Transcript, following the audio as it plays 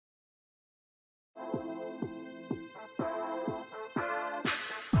Hi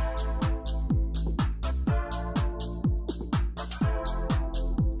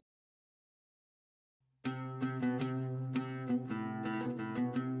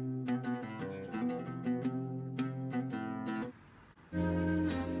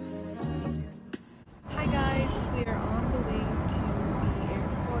guys, we are on the way to the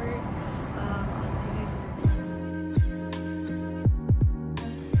airport. I'll see you guys in a bit.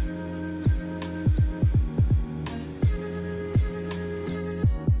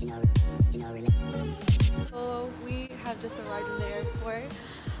 So we have just arrived in the airport.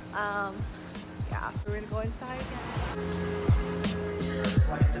 Yeah, so we're gonna go inside. Your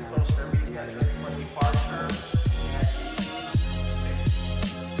flight is supposed to be scheduled for departure.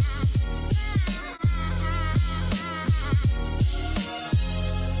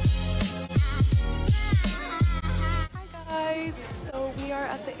 So we are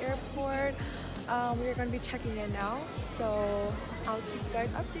at the airport. We are going to be checking in now, so I'll keep you guys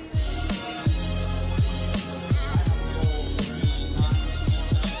updated.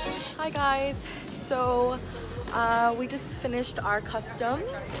 Hi guys, so we just finished our custom.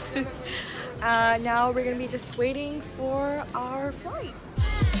 Now we're going to be just waiting for our flight.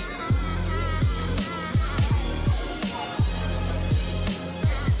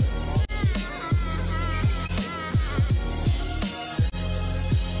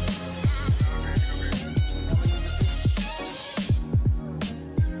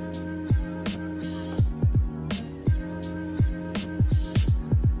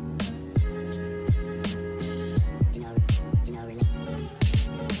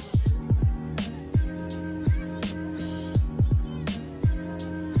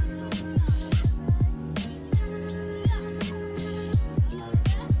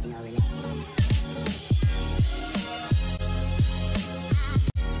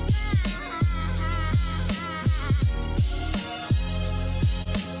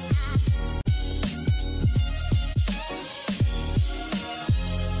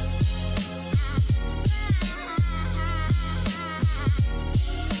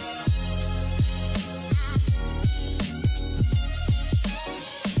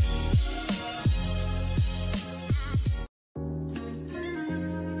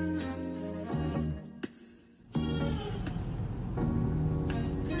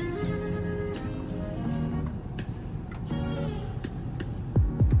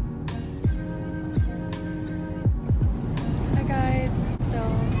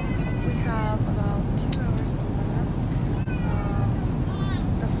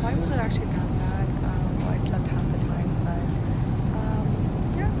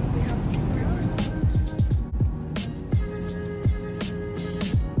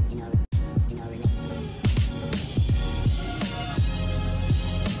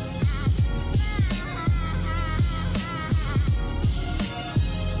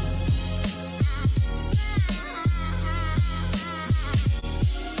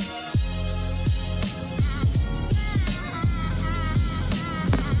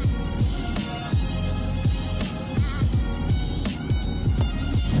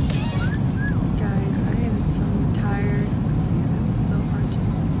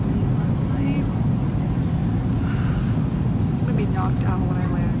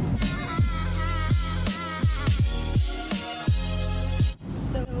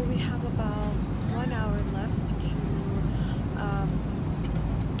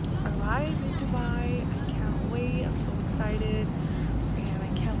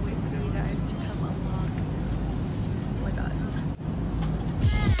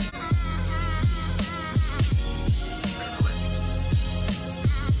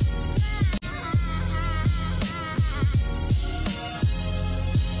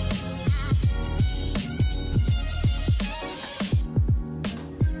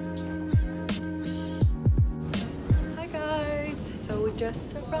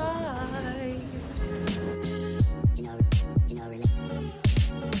 just arrived.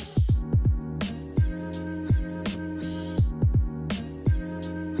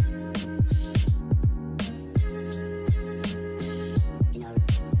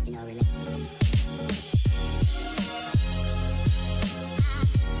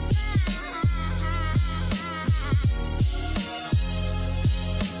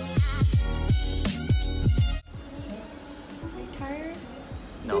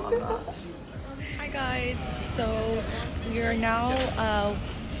 No, I'm not. Hi guys, so we are now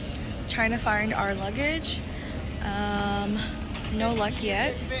trying to find our luggage. No luck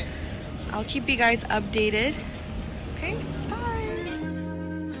yet. I'll keep you guys updated. Okay, bye.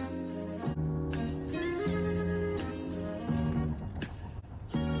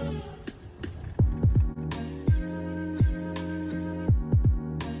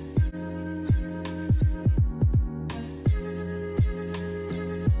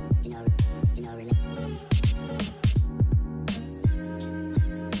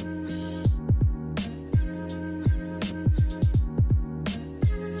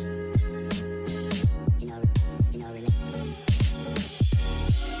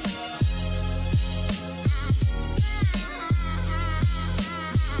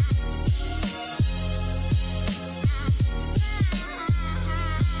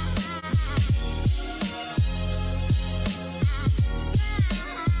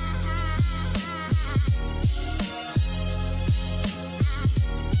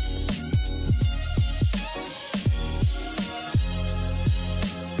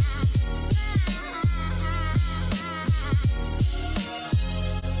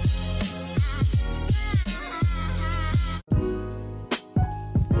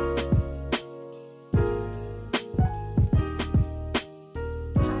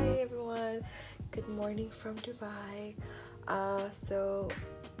 morning from Dubai. So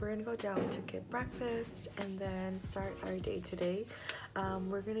we're gonna go down to get breakfast and then start our day today.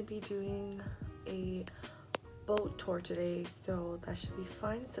 We're gonna be doing a boat tour today, so that should be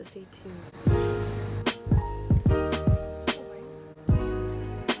fun, so stay tuned.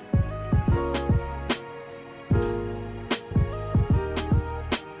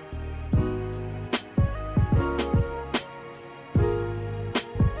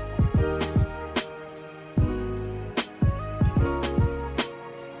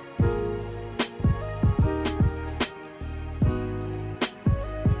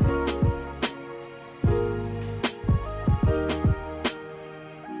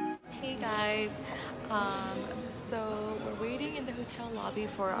 So we're waiting in the hotel lobby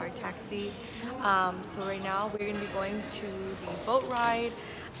for our taxi. So right now we're going to be going to the boat ride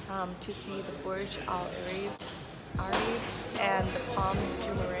to see the BURJ Khalifa and the Palm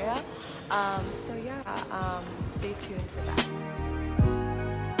Jumeirah. So yeah, stay tuned for that.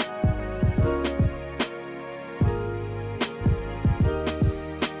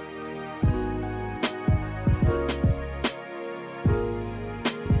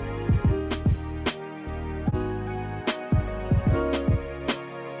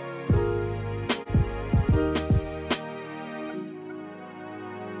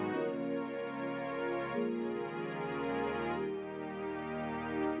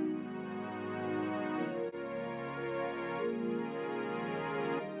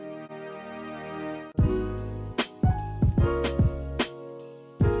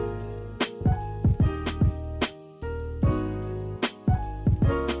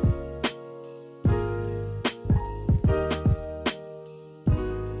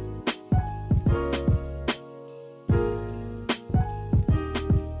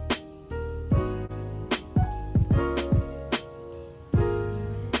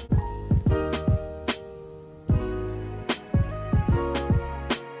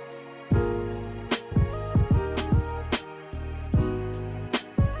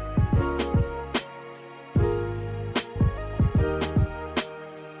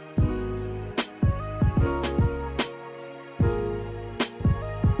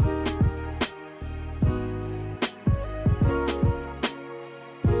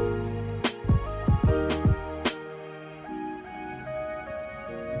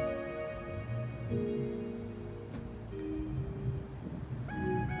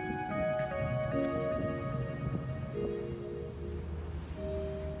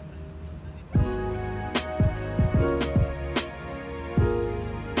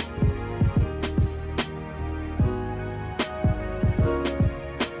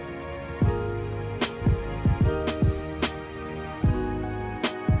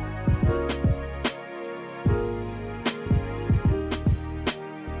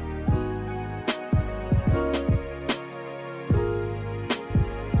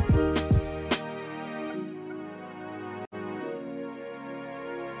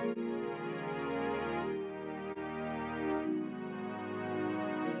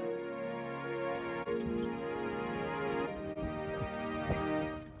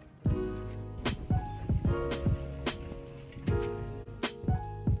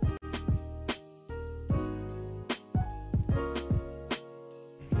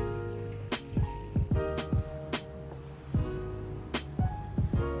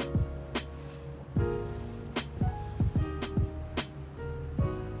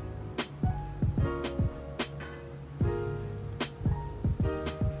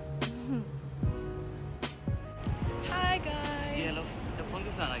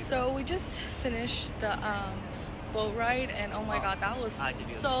 So we just finished the boat ride, and oh my god, that was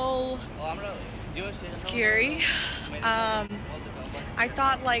so scary. I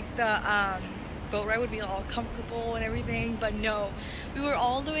thought like the boat ride would be all comfortable and everything, but no, we were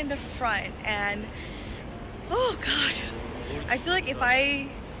all the way in the front, and oh god, I feel like if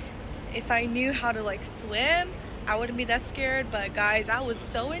I knew how to like swim, I wouldn't be that scared. But guys, that was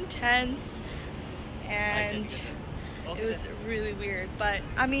so intense, and it was really weird. But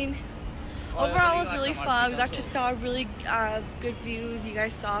I mean, overall it was really fun. We got to saw really good views you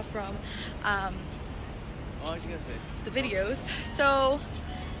guys saw from the videos. So,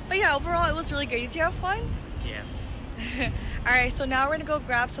 but yeah, overall it was really great. Did you have fun? Yes. Alright, so now we're gonna go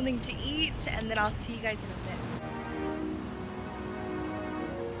grab something to eat, and then I'll see you guys in a bit.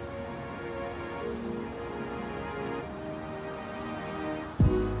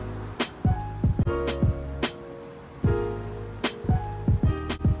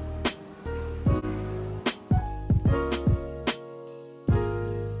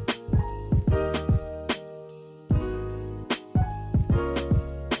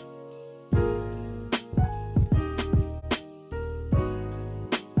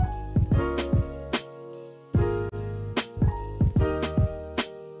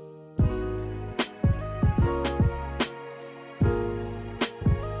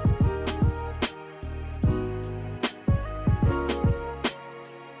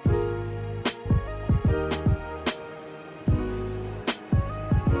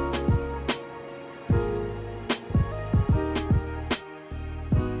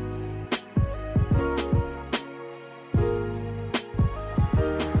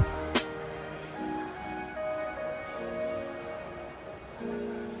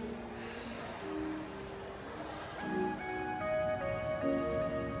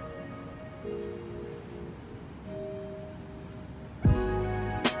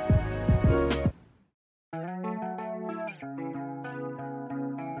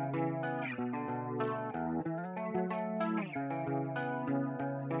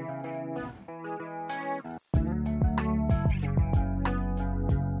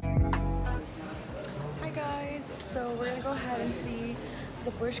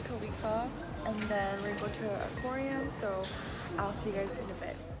 the BURJ Khalifa, and then we're going to go to an aquarium, so I'll see you guys in a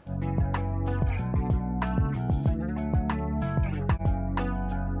bit.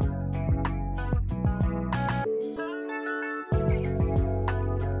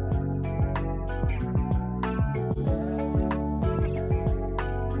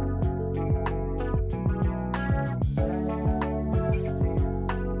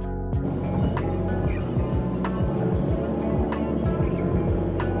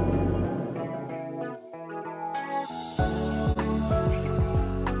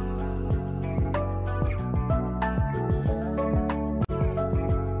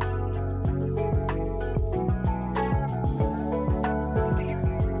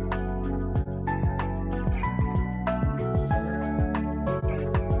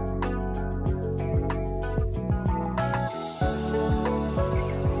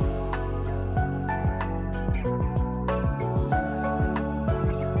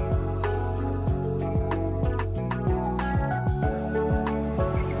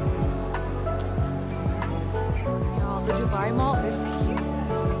 Dubai Mall is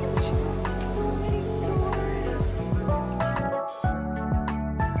huge. So many stores.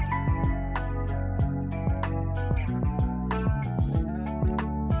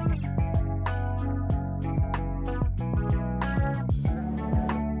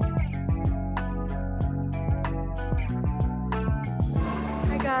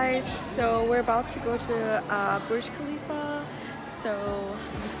 Hi guys, so we're about to go to BURJ Khalifa. So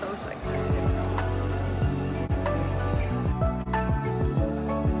I'm so excited.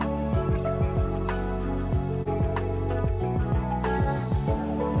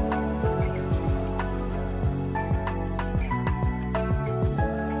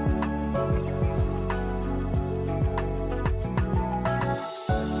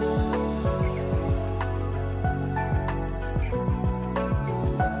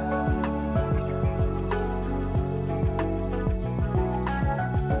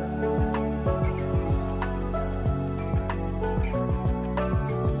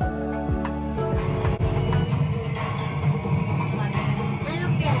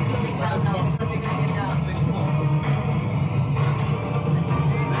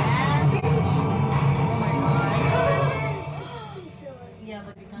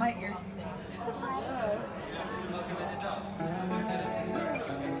 My ear just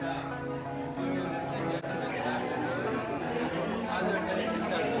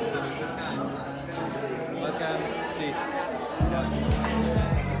Welcome, please.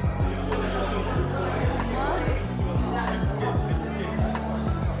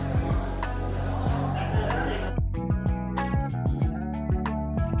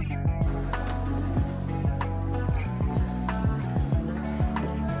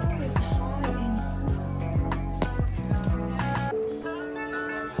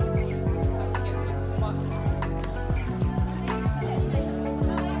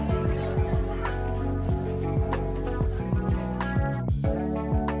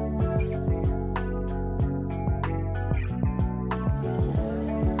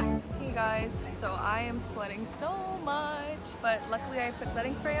 So I am sweating so much, but luckily I put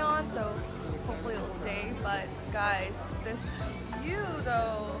setting spray on, so hopefully it will stay. But guys, this view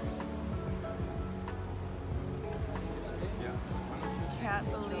though, can't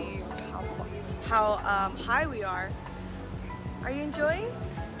believe how high we are. Are you enjoying?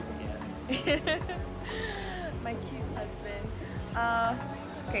 Yes. My cute husband.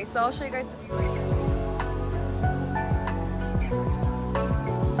 Okay, so I'll show you guys the view right here.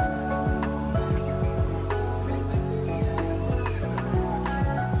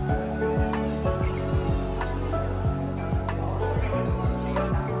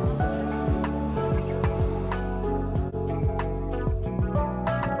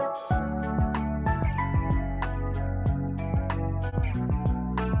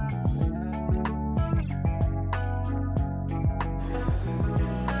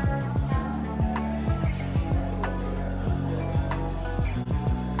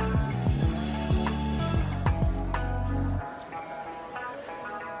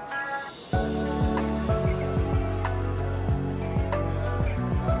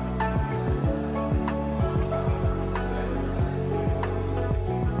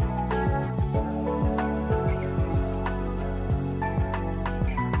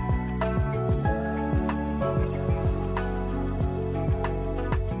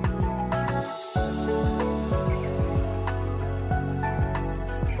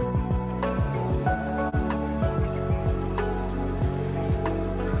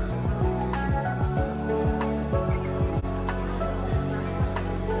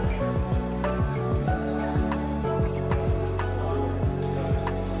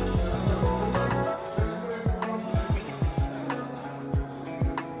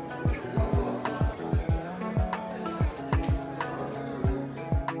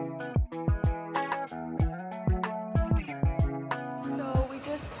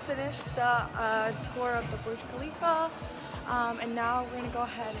 finished the tour of the Burj Khalifa, and now we're gonna go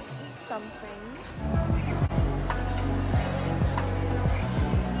ahead and eat something.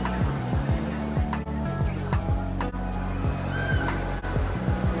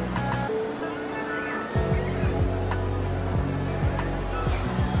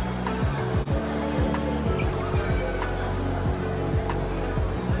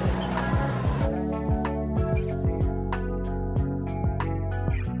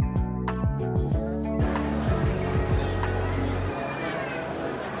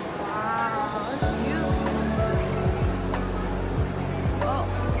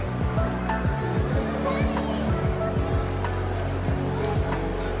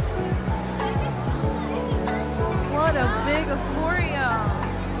 What a big aquarium!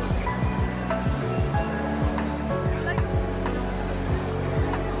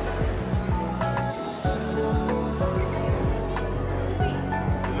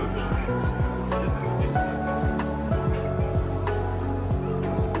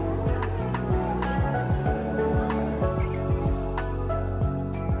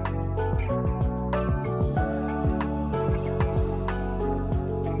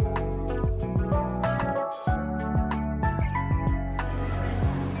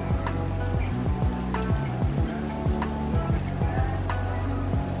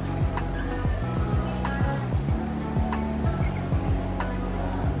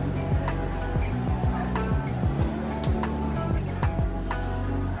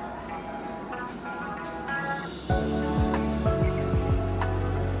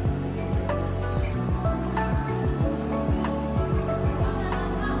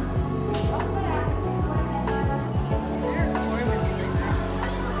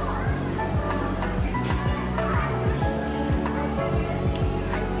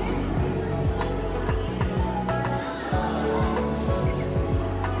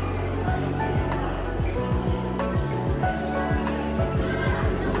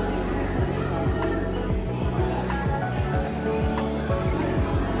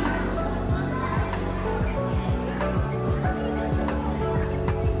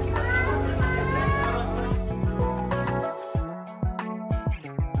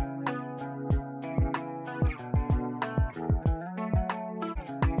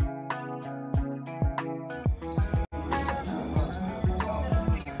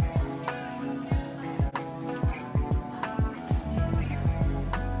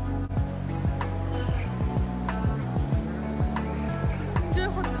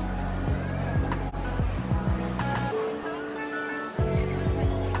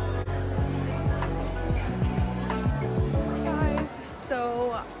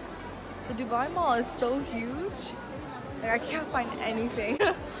 The Dubai Mall is so huge, like I can't find anything.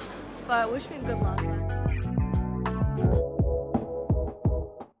 But wish me good luck.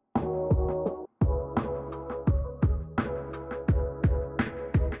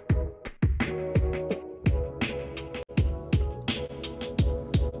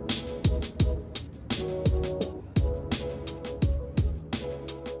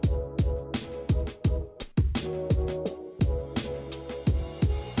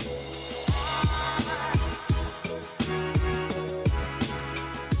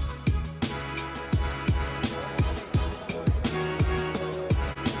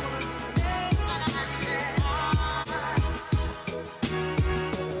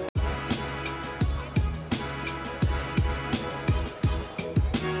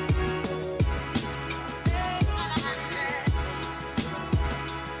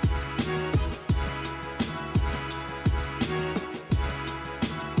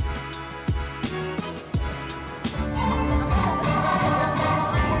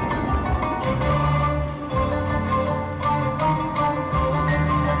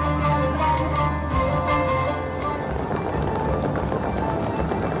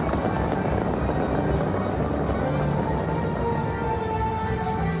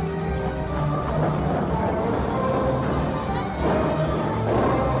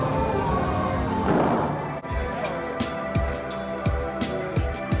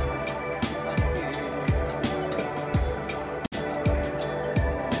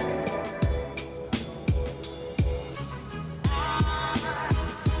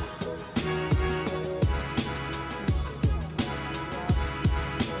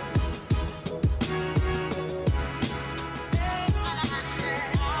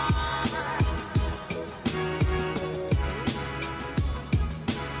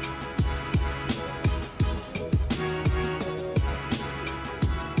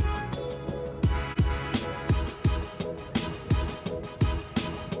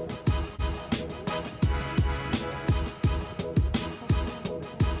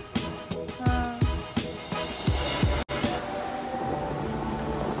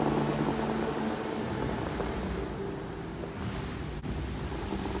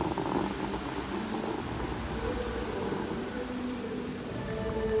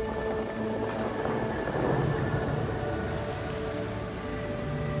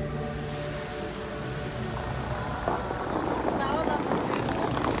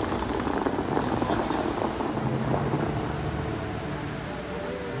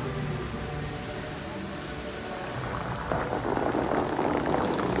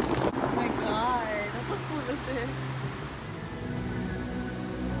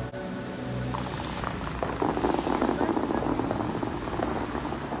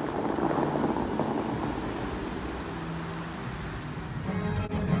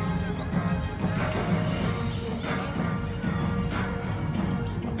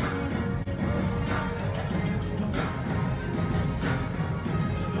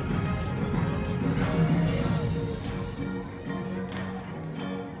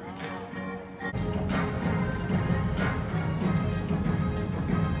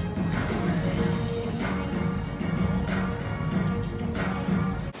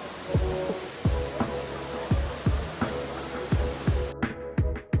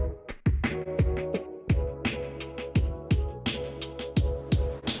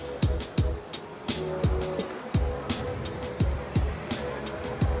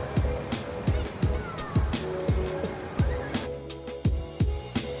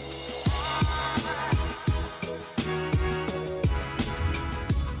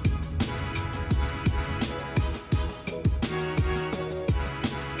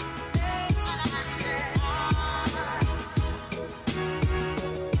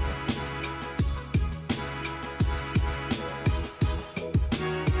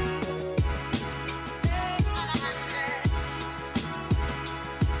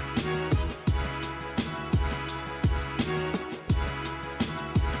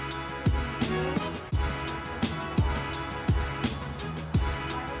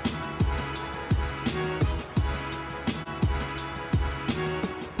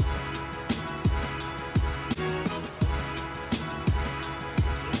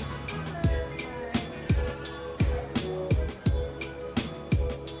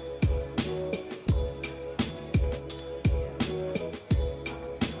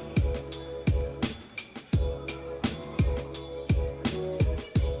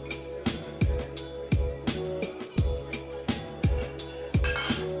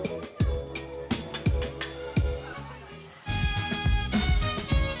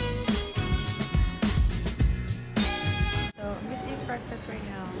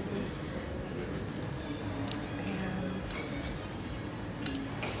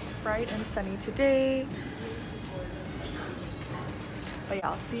 bright and sunny today. But yeah,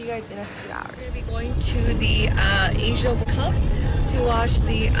 I'll see you guys in a few hours. We're gonna be going to the Asia World Cup to watch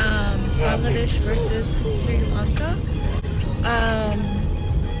the Bangladesh versus Sri Lanka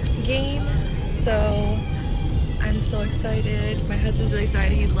game. So I'm so excited. My husband's really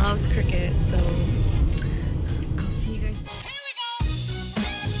excited. He loves cricket. So I'll see you guys.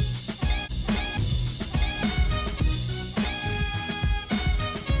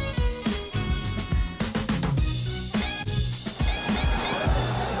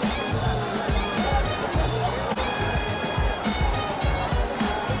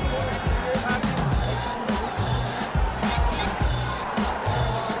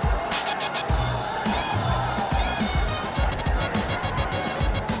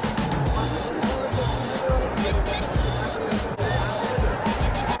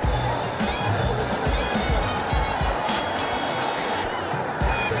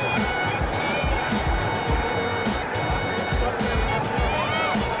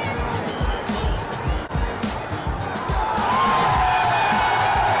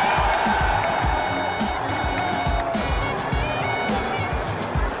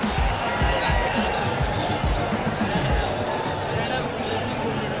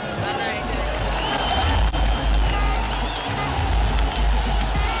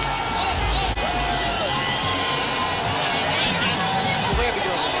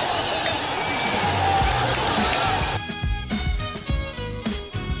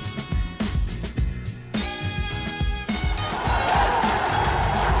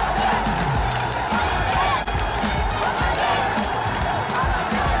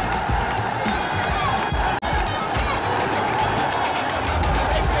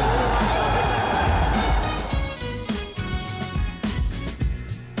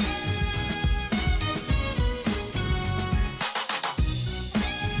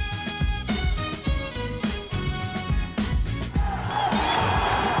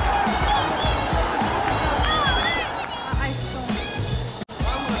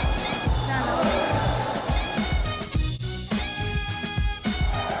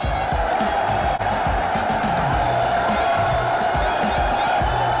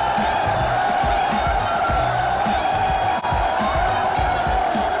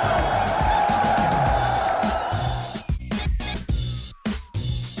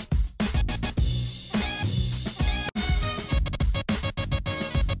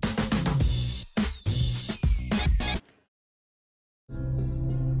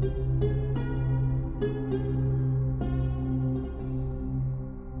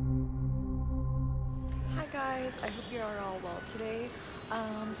 I hope you are all well today.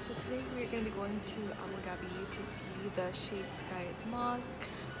 So today we're going to be going to Abu Dhabi to see the Sheikh Zayed Mosque.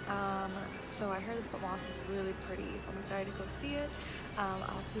 So I heard the mosque is really pretty, so I'm excited to go see it.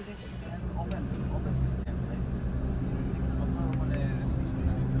 I'll see you guys in a bit.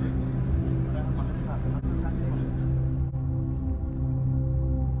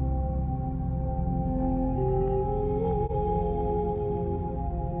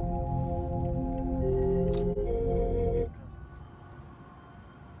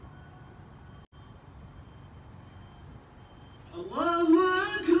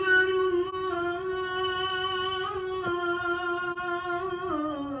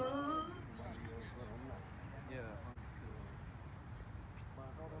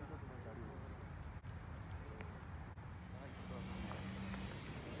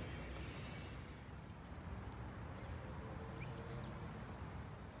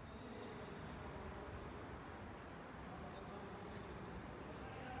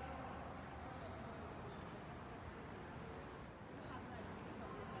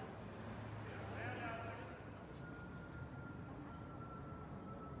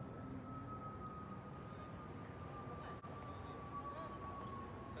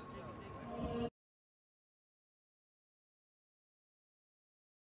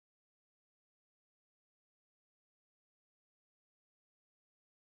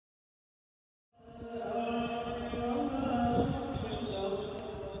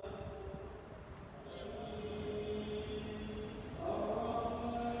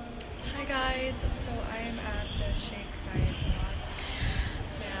 Hi guys, so I am at the Sheikh Zayed Mosque.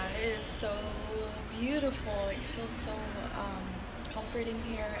 Man, it is so beautiful. It feels so comforting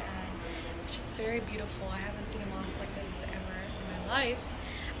here, and it's just very beautiful. I haven't seen a mosque like this ever in my life.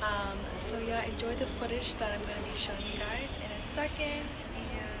 So yeah, enjoy the footage that I'm going to be showing you guys in a second,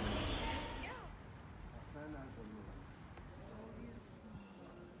 and yeah.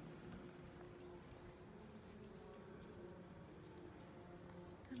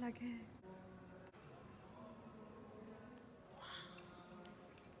 I like it.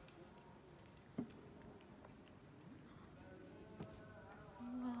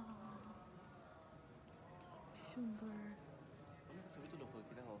 सुंदर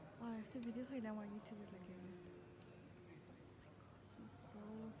the video है ना हमारे YouTube पे लगे हैं. She's so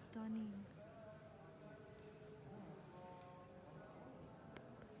stunning.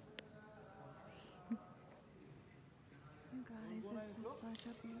 You guys, this is such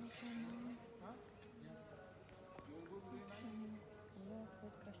a beautiful mosque.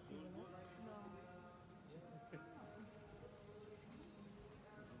 Вот красиво, да?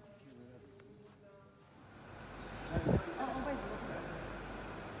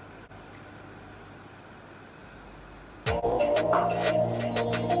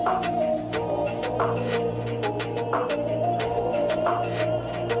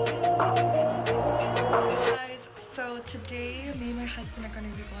 Guys, so today me and my husband are going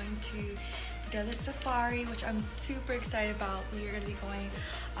to be going to the desert safari, which I'm super excited about. We are going to be going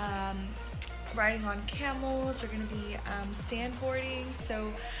riding on camels. We're going to be sandboarding,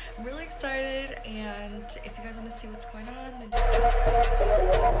 so I'm really excited. And if you guys want to see what's going on, then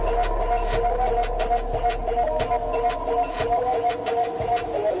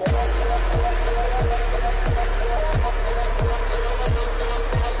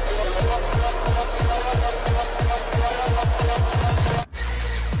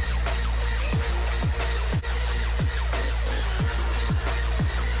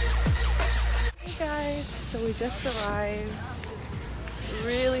so we just arrived. It's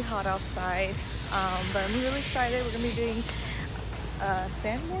really hot outside, but I'm really excited. We're gonna be doing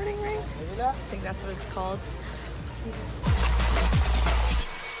sandboarding, right? I think that's what it's called.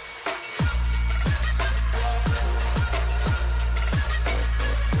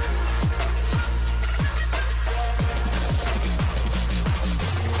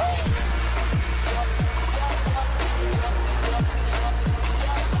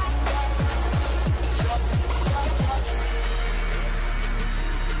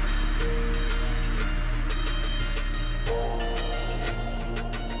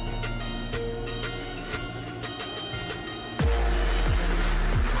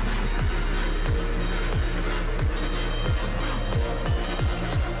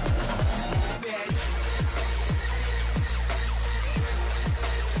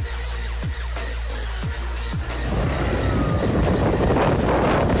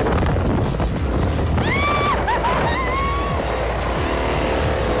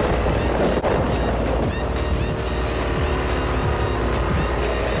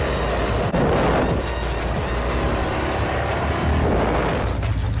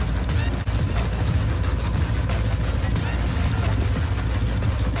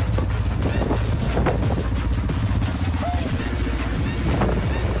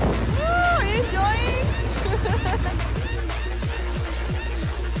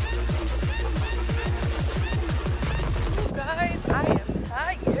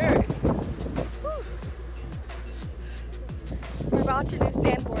 About to do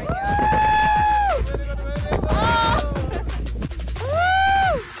sandboarding now. Oh!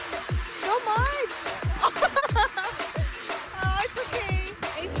 Woo! So much! Oh, it's okay.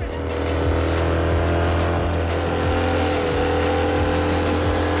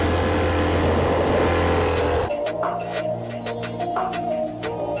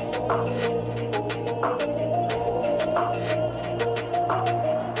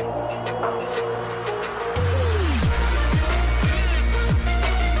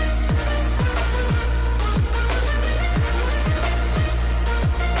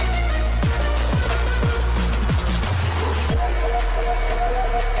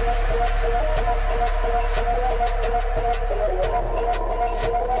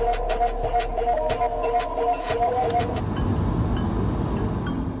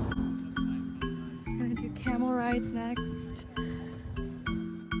 Gonna do camel rides next.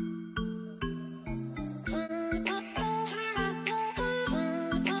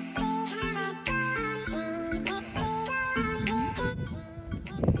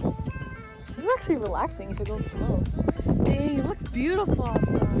 This is actually relaxing if it goes slow. Dang, it looks beautiful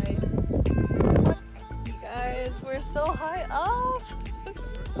outside. You guys, we're so high up.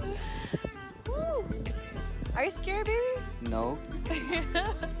 Woo. Are you scared, baby? No.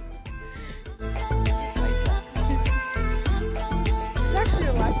 It's actually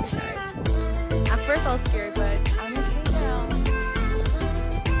relaxing, guys. At first I was scared, but I'm okay now.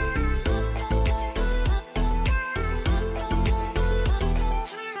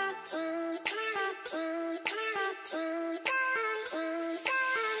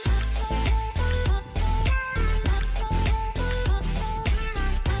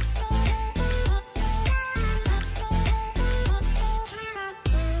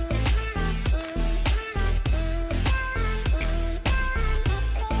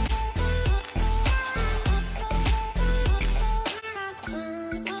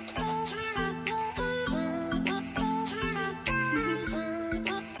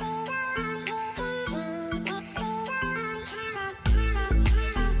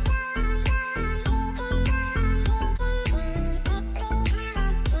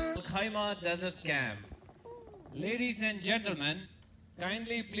 Desert Camp. Ladies and gentlemen,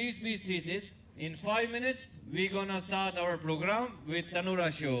 kindly please be seated. In 5 minutes, we're gonna start our program with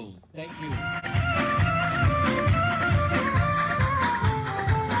Tanura Show. Thank you.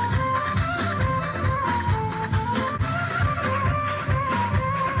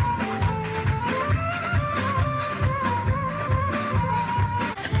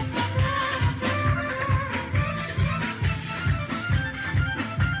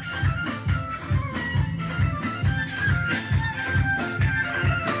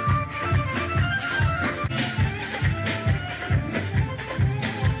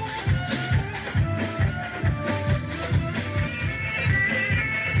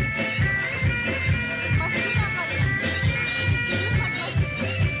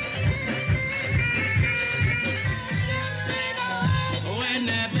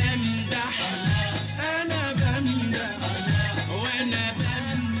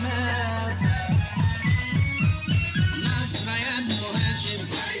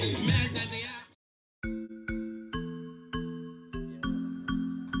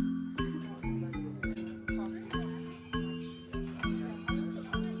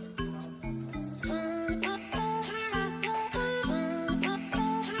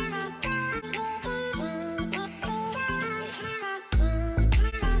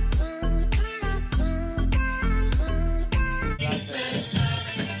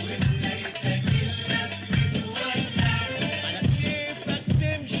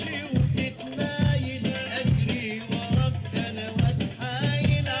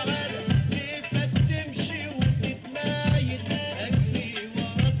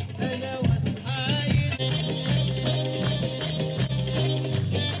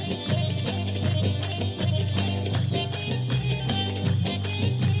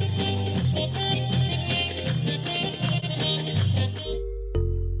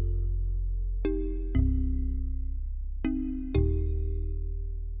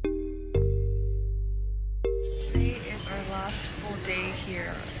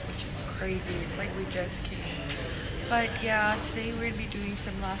 Here, which is crazy. It's like we just came. But yeah, today we're gonna be doing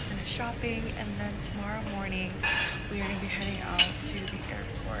some last minute shopping, and then tomorrow morning we are gonna be heading out to the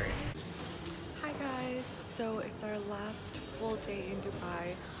airport. Hi guys, so it's our last full day in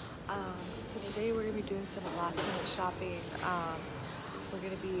Dubai. So today we're gonna be doing some last minute shopping. We're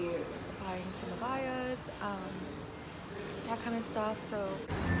gonna be buying some abayas, that kind of stuff. So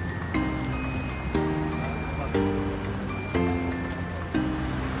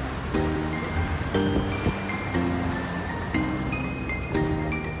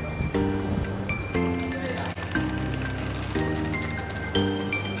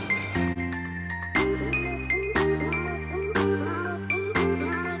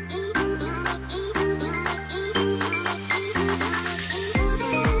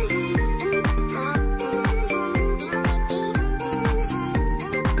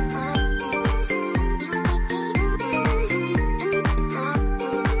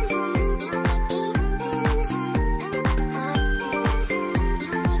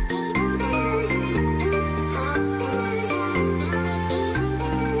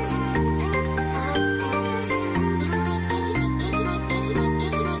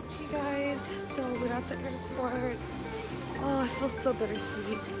so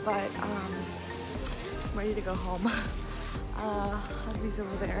bittersweet, but I'm ready to go home. Hubby's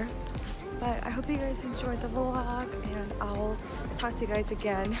over there. But I hope you guys enjoyed the vlog, and I'll talk to you guys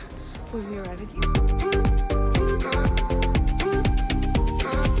again when we arrive at you.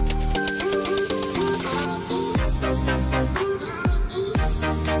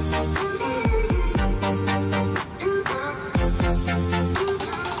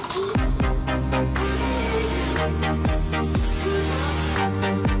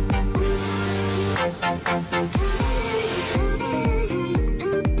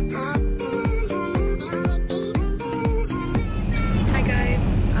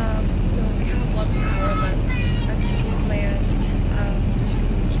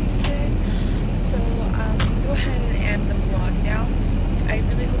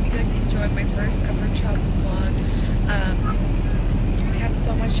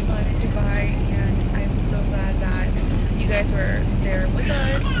 Were there with us.